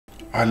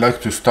I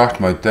like to start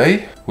my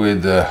day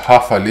with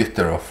half a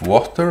liter of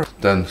water,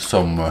 then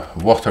some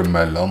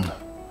watermelon.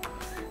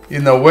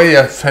 In a way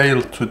I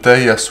failed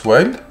today as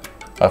well.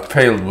 I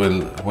failed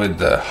with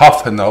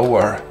half an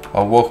hour.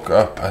 I woke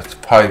up at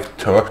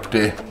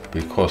 5:30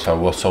 because I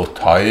was so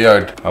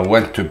tired. I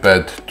went to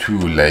bed too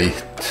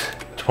late.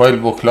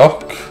 12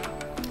 o'clock,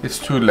 it's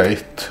too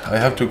late. I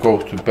have to go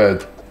to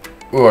bed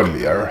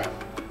earlier.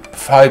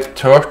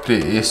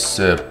 5:30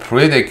 is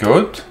pretty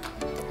good.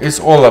 It's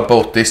all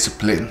about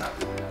discipline.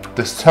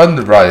 The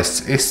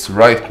sunrise is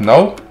right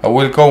now. I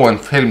will go and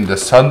film the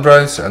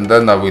sunrise and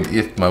then I will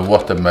eat my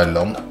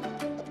watermelon.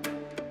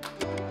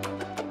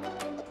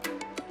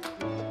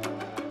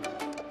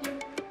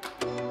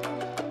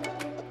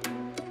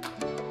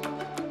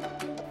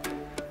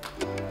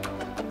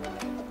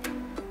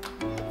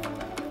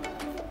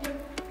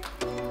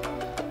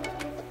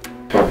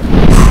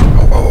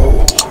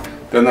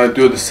 Then I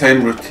do the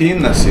same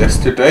routine as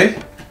yesterday.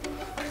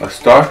 I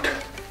start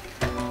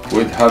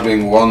with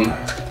having one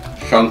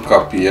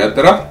chanca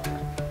piedra.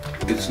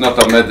 It's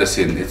not a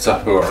medicine, it's a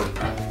herb.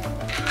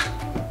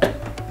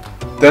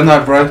 Then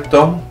I write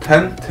down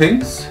 10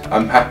 things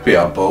I'm happy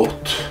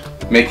about,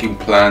 making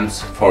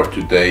plans for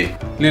today.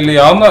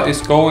 Liliana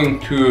is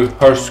going to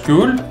her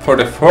school for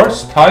the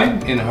first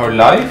time in her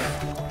life.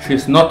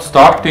 She's not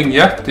starting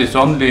yet, it's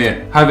only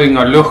having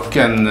a look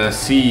and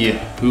see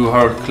who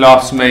her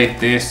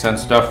classmate is and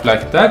stuff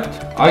like that.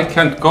 I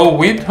can't go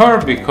with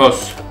her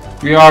because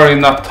we are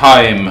in a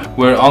time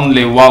where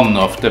only one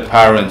of the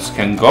parents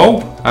can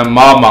go, and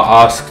Mama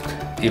asked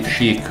if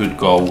she could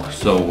go,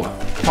 so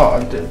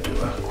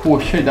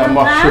kose deg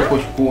masse på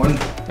skolen.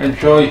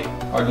 Enjoy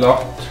a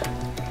lot.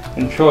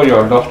 Enjoy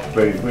a lot,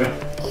 baby.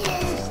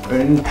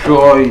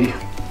 Enjoy.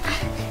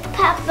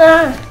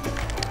 Papa.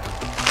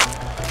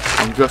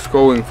 I'm just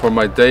going for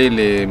my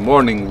daily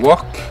morning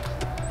walk,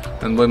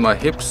 and when my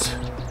hips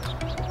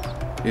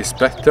is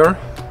better,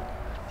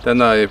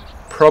 then I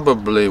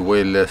probably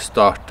will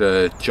start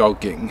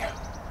jogging.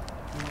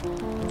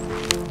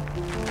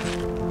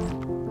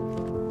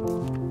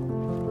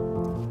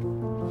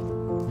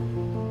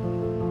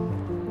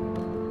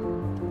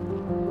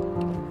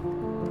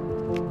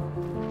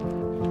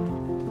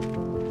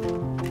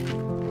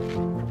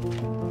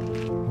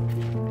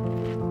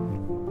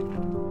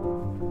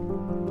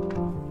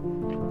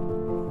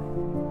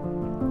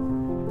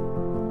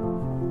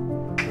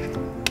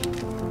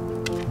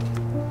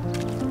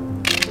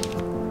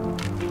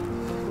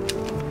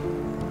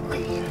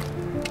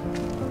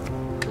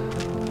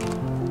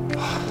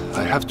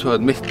 I have to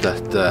admit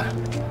that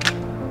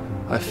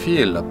I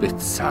feel a bit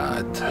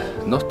sad.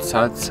 Not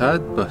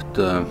sad, but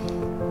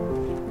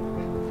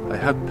I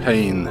have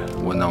pain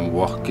when I'm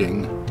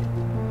walking,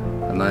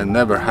 and I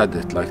never had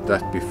it like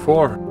that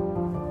before.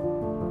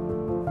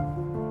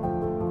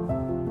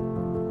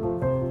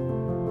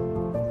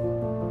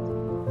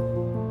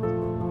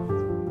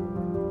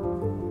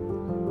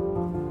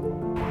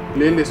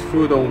 Lily's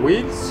food on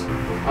wheels.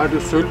 Are du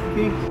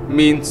sulten?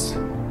 Means,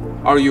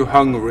 are you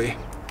hungry?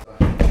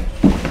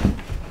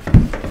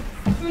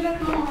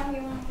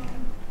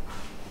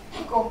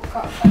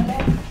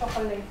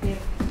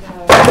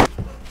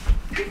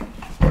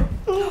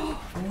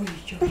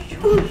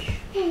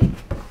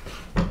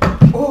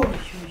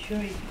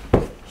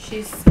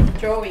 She's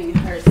throwing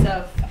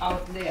herself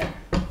out there.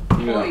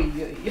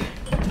 Yeah.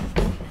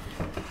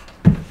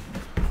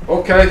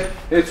 Okay,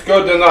 it's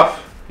good enough.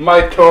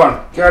 My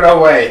turn. Get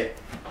away.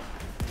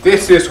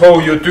 This is how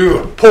you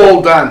do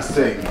pole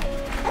dancing.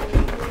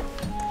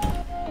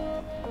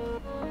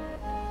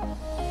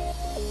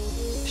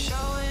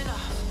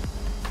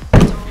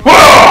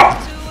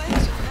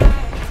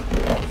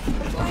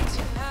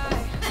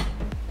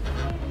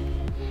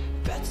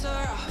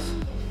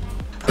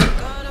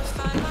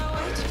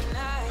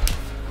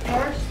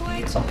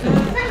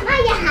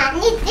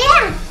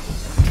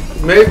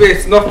 Maybe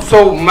it's not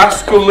so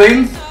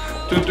masculine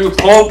to do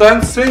pole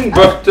dancing,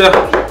 but the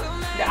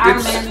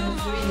arm men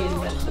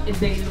doing it,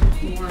 they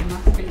look more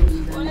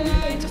masculine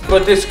than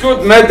but it's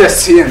good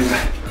medicine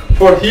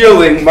for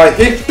healing my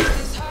hip.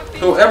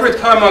 So every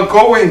time I'm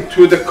going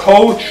to the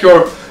couch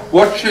or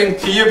watching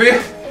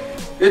TV,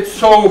 it's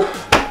so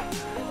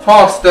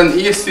fast and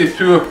easy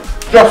to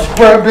just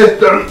grab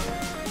it and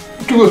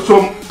do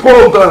some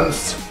pole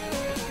dance.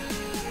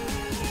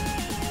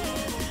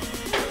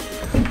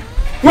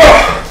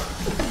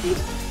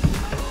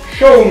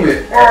 Show me.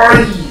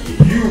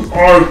 You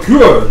are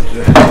good.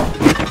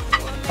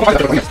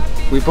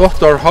 We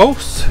bought our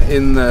house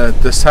in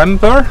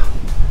December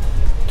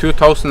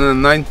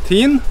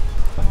 2019.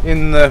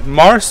 In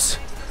March,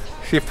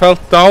 she fell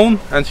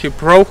down and she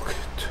broke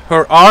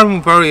her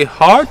arm very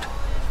hard.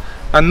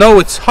 And now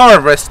it's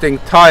harvesting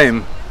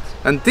time.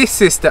 And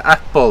this is the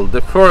apple.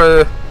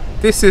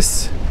 This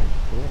is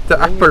the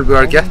apple we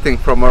are getting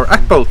from our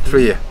apple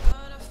tree.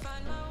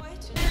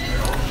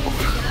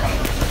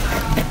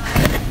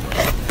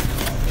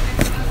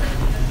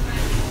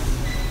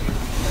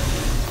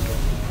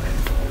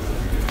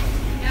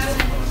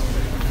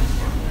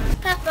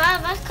 Pappa,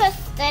 vad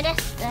kostar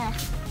detta?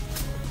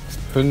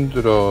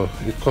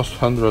 It costs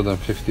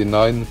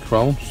 159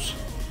 crowns.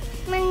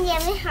 Men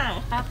jeg vil ha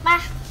den,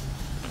 pappa.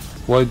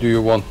 Why do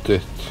you want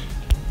it?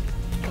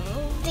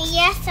 Det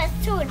er så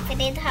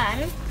solfritt ha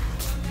den.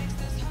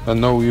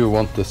 And now you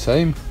want the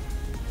same?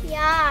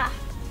 Ja.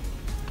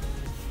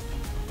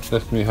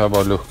 Let me have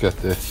a look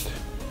at it.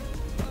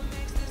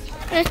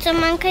 Så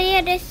man kan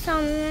gjøre det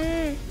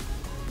sånn.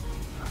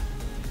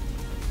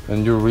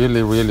 And you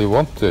really, really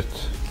want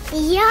it?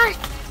 Ja.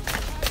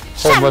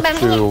 How much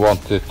do you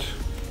want it?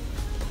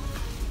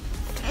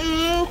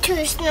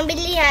 1000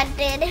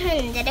 milliarder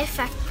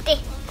 140.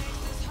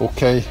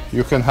 Okay,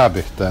 you can have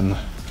it then.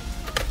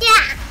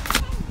 Ja.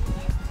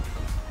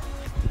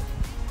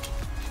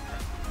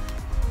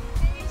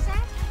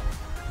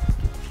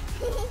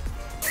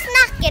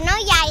 Snakker når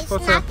jeg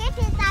snakker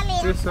til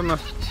Dalin. Det er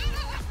mest.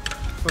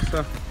 Det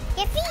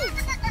er fint.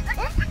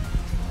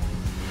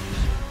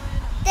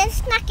 Den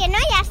snakker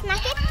når jeg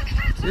snakker.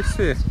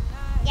 Issy.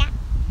 Ja.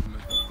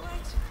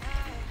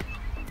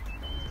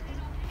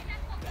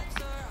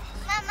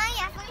 Mamma,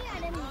 jeg får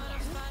gjøre det mer.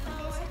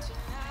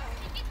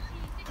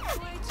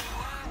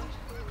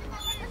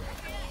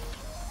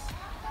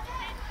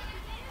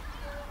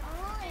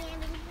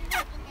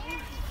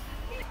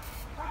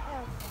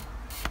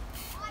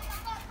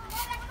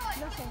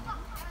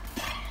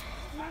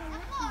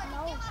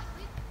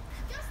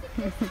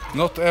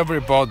 Not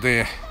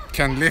everybody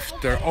can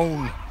lift their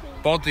own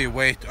body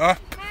weight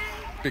up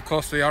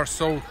because they are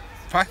so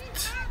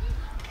fat,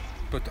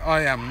 but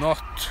I am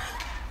not.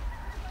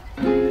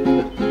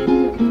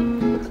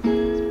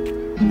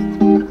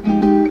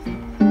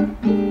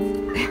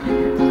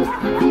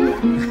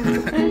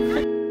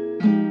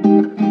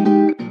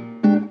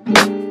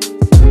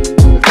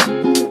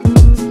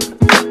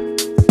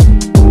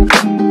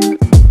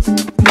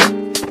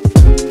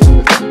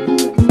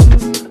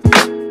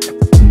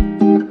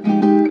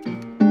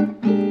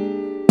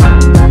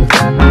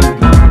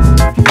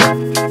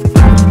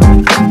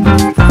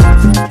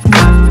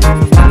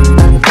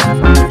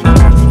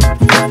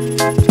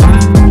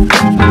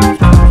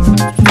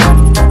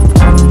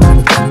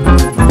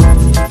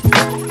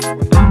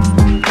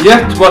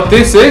 Yet what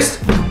this is?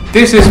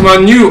 This is my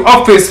new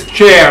office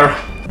chair.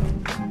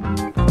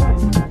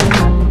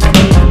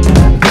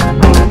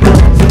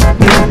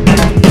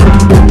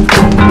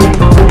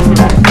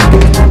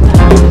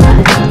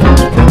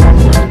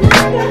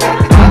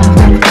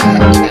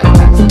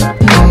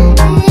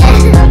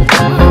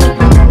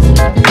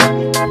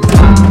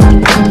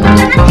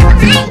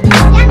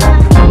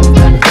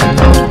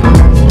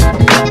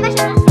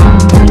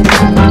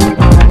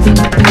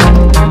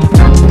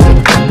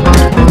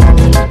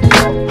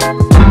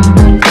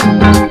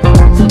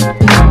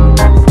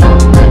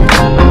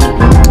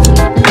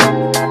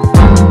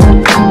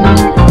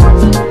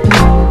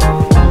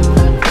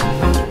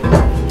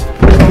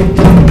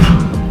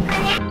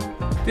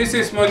 This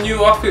is my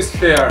new office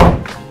chair.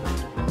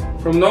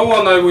 From now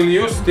on I will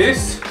use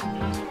this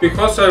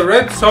because I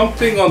read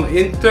something on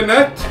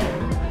internet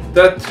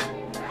that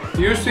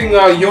using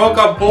a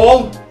yoga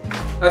ball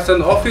as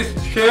an office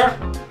chair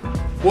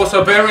was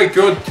a very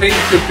good thing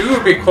to do,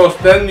 because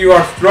then you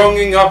are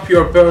stronging up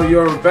your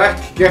back,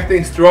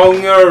 getting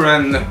stronger,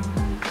 and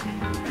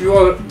you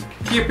are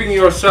keeping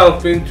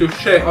yourself into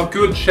a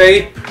good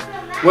shape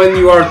when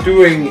you are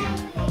doing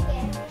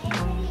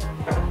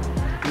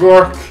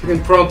work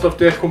in front of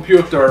the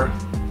computer.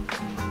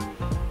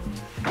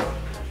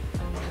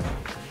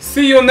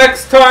 See you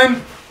next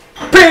time.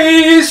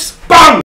 Peace! Bang!